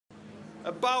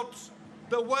about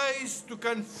the ways to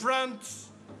confront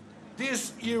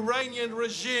this Iranian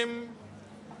regime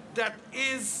that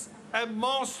is a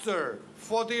monster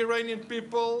for the Iranian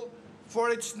people, for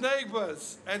its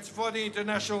neighbors, and for the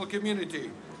international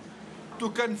community. To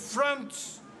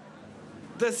confront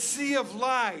the sea of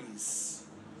lies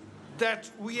that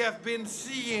we have been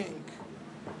seeing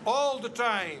all the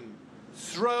time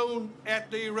thrown at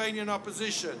the Iranian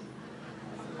opposition.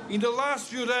 In the last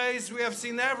few days, we have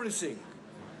seen everything.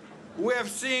 We have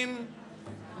seen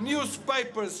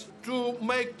newspapers to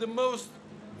make the most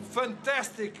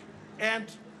fantastic and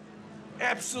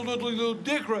absolutely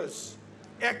ludicrous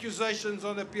accusations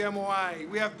on the PMOI.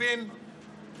 We have been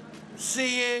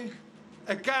seeing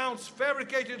accounts,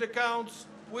 fabricated accounts,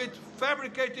 with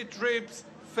fabricated trips,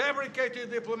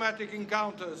 fabricated diplomatic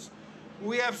encounters.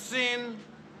 We have seen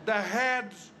the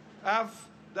head of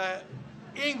the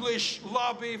English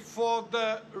lobby for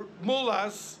the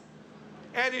mullahs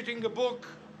editing a book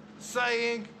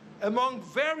saying, among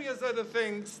various other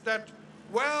things, that,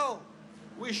 well,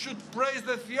 we should praise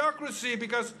the theocracy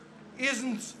because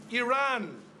isn't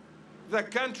Iran the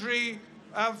country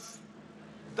of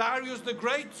Darius the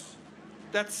Great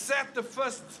that set the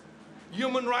first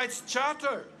human rights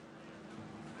charter?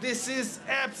 This is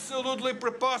absolutely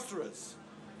preposterous.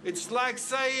 It's like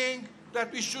saying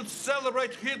that we should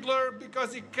celebrate Hitler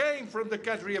because he came from the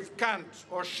country of Kant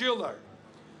or Schiller.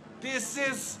 This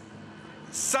is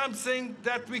something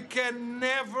that we can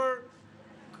never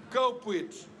cope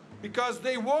with, because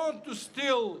they want to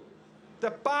steal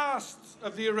the past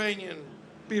of the Iranian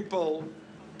people.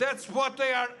 That's what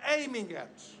they are aiming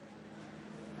at.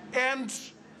 And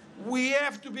we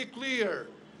have to be clear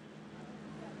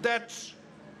that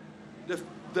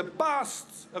the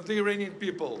past of the Iranian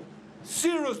people,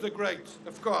 Cyrus the Great,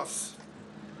 of course,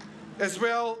 as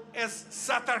well as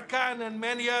Sattar Khan and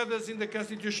many others in the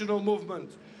constitutional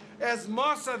movement, as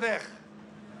Mossadegh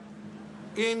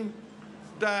in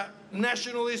the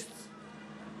nationalist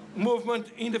movement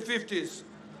in the 50s,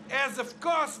 as of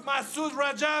course Masoud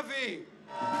Rajavi.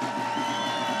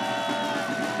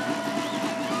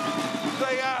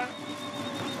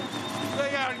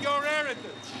 They are your heritage.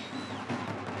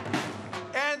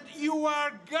 And you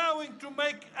are going to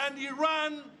make an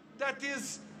Iran that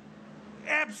is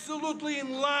absolutely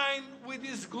in line with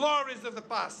these glories of the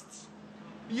past.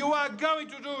 You are going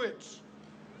to do it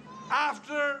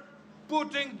after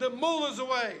putting the mullahs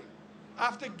away,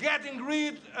 after getting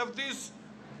rid of this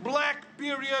black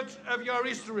period of your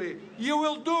history. You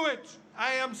will do it.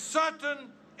 I am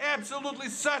certain, absolutely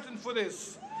certain for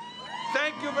this.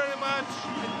 Thank you very much.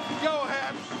 Go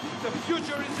ahead. The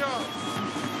future is yours.